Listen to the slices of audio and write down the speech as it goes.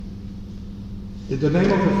In the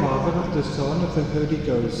name of the Father, of the Son, of the Holy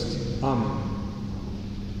Ghost. Amen.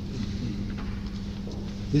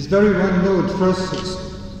 This very well-known first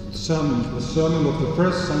sermon, the sermon of the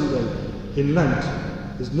first Sunday in Lent,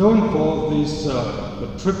 is known for this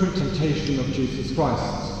the triple temptation of Jesus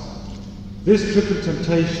Christ. This triple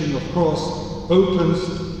temptation, of course,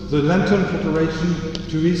 opens the Lenten preparation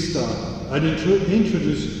to Easter and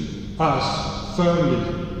introduces us firmly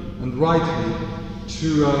and rightly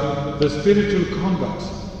to the spiritual combat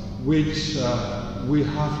which we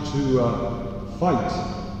have to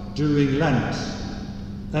fight during Lent.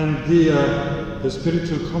 And the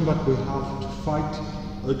spiritual combat we have to fight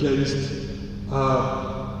against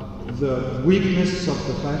the weakness of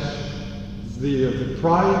the flesh, the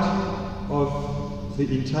pride of the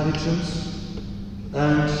intelligence,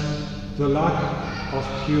 and the lack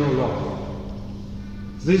of pure love.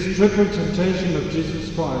 This triple temptation of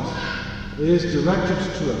Jesus Christ is directed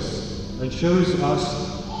to us and shows us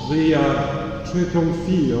the triple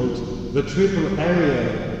field, the triple area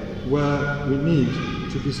where we need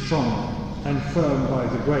to be strong and firm by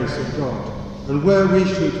the grace of God, and where we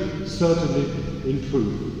should certainly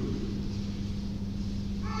improve.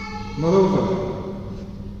 Moreover,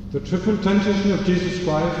 the triple temptation of Jesus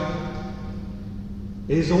Christ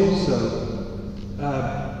is also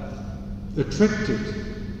a triptych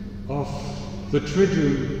of the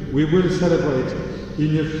Triduum we will celebrate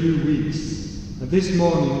in a few weeks. And this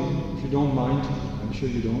morning, if you don't mind, I'm sure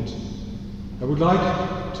you don't, I would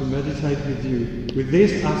like to meditate with you with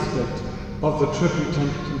this aspect of the triple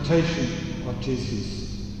temptation of Jesus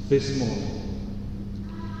this morning.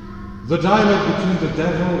 The dialogue between the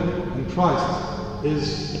devil and Christ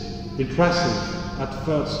is impressive at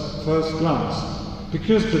first glance,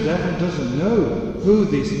 because the devil doesn't know who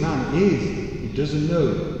this man is. He doesn't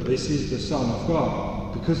know this is the Son of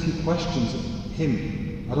God, because he questions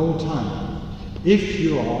him at all times. If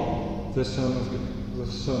you are the Son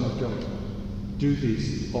of God, do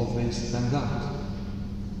this or this and that.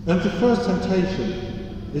 And the first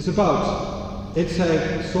temptation is it's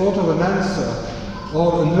a sort of an answer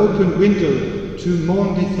or an open window to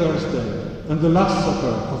Maundy Thursday and the Last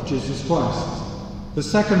Supper of Jesus Christ. The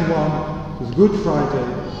second one is Good Friday,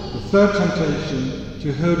 the third temptation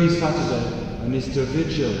to Holy Saturday and Easter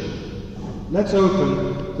Vigil. Let's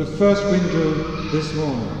open the first window this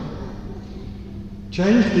morning.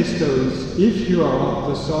 Change these stones if you are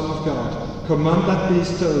the Son of God. Command that these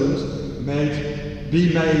stones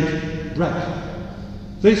be made bread.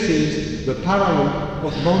 This is the parallel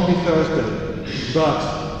of Maundy Thursday, but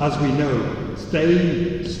as we know,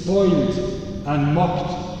 stained, spoiled, and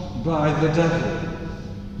mocked by the devil.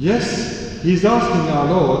 Yes, he's asking our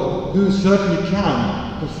Lord, who certainly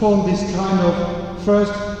can perform this kind of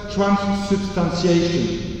first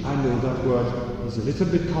transubstantiation. I know that word is a little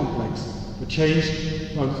bit complex, a change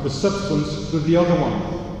of the substance to the other one.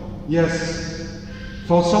 Yes,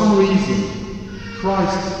 for some reason,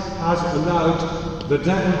 Christ has allowed the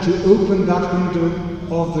devil to open that window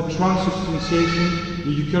of the transubstantiation,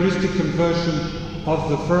 the Eucharistic conversion of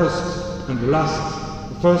the first and the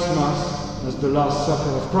last, the first Mass as the Last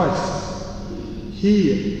Supper of Christ.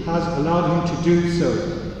 He has allowed him to do so.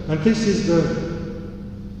 And this is the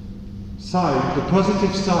side, the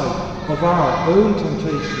positive side of our own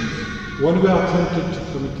temptations when we are tempted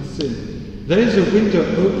to commit sin. There is a window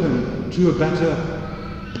open to a better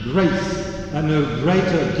grace and a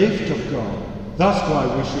greater gift of God. That's why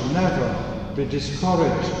we should never be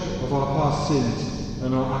discouraged of our past sins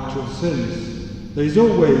and our actual sins. There is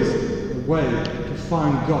always a way to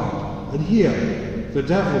find God. And here, the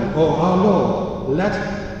devil, or our Lord,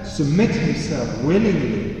 let submit himself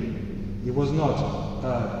willingly. He was not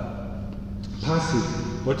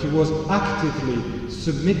passive, but he was actively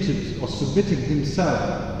submitting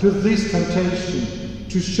himself to this temptation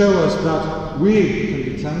to show us that we can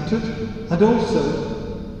be tempted, and also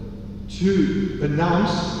to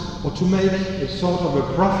announce or to make a sort of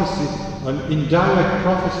a prophecy, an indirect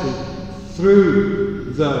prophecy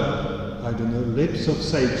through the, lips of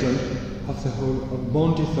Satan of the whole of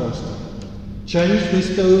Maundy Thursday. Change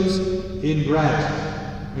these stones in bread.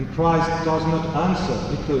 And Christ does not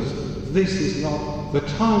answer, because this is not the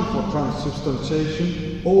time for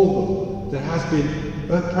transubstantiation, although there has been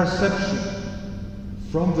a perception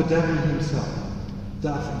from the devil himself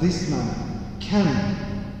that this man can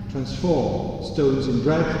transform stones in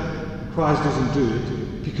bread. Christ doesn't do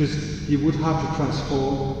it, because he would have to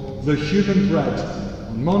transform the human bread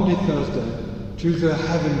on Maundy Thursday to the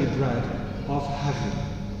heavenly bread of heaven.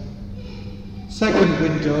 Second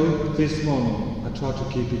window this morning. I try to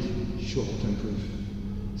keep it short and brief.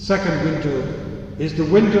 Second window is the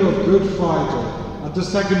window of Good Friday, at the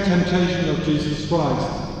second temptation of Jesus Christ.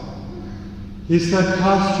 He said,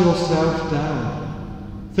 cast yourself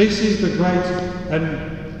down. This is the great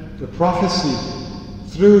and the prophecy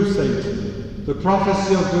through Satan, the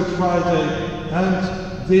prophecy of Good Friday,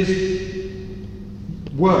 and these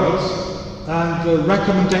words and the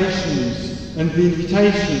recommendations and the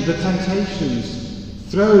invitation, the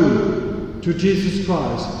temptations thrown to Jesus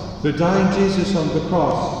Christ, the dying Jesus on the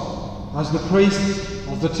cross, as the priest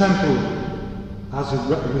of the temple, as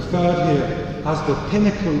referred here as the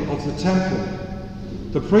pinnacle of the temple.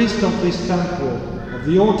 The priest of this temple, of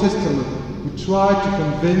the Old Testament, who tried to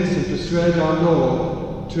convince and persuade our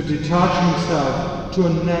Lord to detach himself, to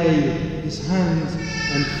nail his hands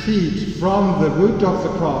and feet from the wood of the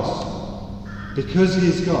cross, because he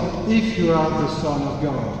is God. If you are the Son of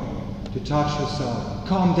God, detach yourself,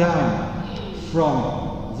 come down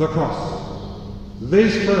from the cross.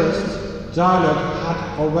 This first dialogue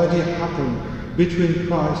had already happened between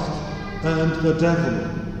Christ and the devil,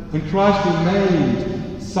 and Christ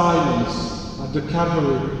remained silent at the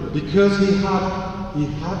Calvary because he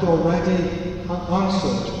had already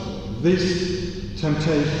answered this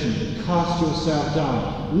temptation. Cast yourself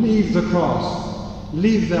down, leave the cross,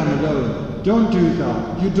 leave them alone, don't do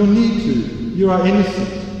that, you don't need to, you are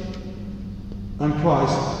innocent. And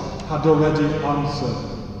Christ had already answered,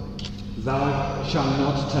 thou shalt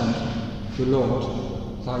not tempt the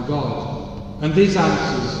Lord thy God. And these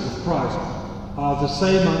answers of Christ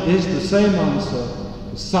is the same answer,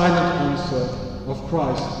 the silent answer of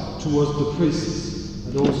Christ towards the priests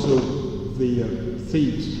and also the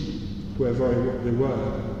thieves, whoever they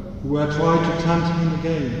were, who were trying to tempt him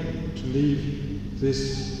again to leave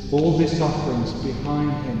all these offerings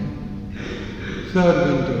behind him. Third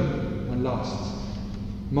window and last.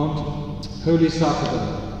 Holy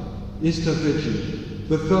Saturday, Easter Vigil,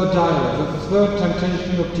 the third dialogue, the third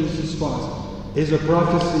temptation of Jesus Christ is a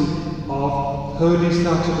prophecy of Holy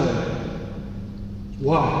Saturday.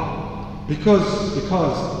 Why? Because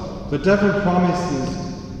the devil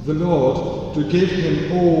promises the Lord to give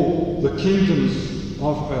him all the kingdoms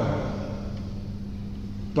of earth.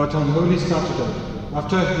 But on Holy Saturday,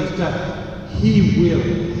 after his death, he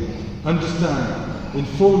will understand in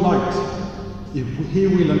full light, he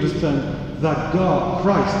will understand that God,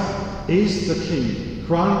 Christ, is the King,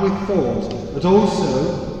 crowned with thorns, but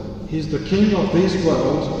also he is the King of this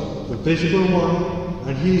world, the visible one,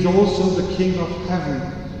 and he is also the King of heaven,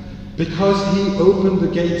 because he opened the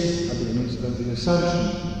gates at the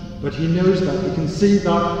Ascension. But he knows that, he can see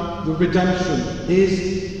that the redemption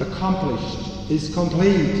is accomplished, is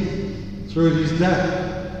complete through his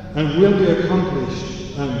death, and will be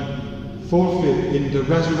accomplished and fulfilled in the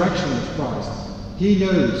resurrection of Christ. He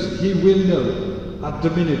knows, he will know at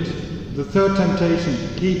the minute, the third temptation,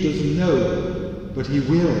 he doesn't know, but he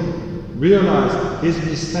will realize his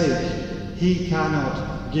mistake. He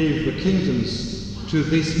cannot give the kingdoms to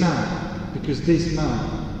this man, because this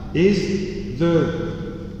man is the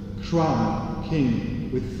crowned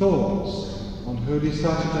king with thorns on Holy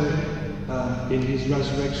Saturday, in his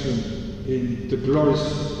resurrection, in the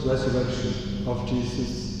glorious resurrection of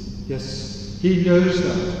Jesus. Yes, he knows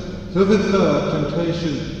that. So the third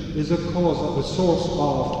temptation is a source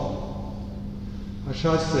of, I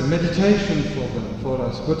shall say, meditation for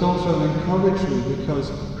us, but also an encouragement,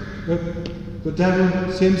 because the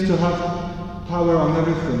devil seems to have power on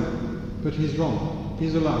everything, but he's wrong.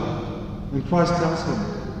 He's a liar. And Christ tells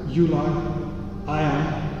him, you lie, I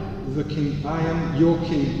am the king, I am your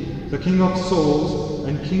king, the king of souls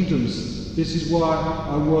and kingdoms. This is why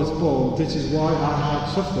I was born, this is why I have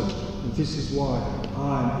suffered, and this is why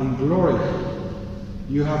I am in glory.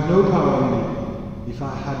 You have no power on me if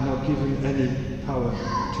I had not given any power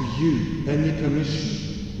to you, any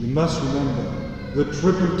permission. You must remember, the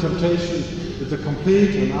triple temptation is the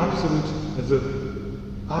complete and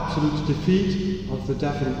absolute defeat of the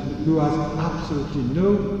devil, who has absolutely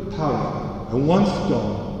no power. And once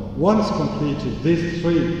gone, once completed, these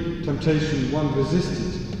three temptations, one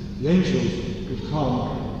resisted, the angels would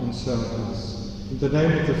come and serve us. In the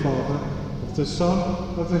name of the Father, of the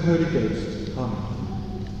Son, of the Holy Ghost. Amen.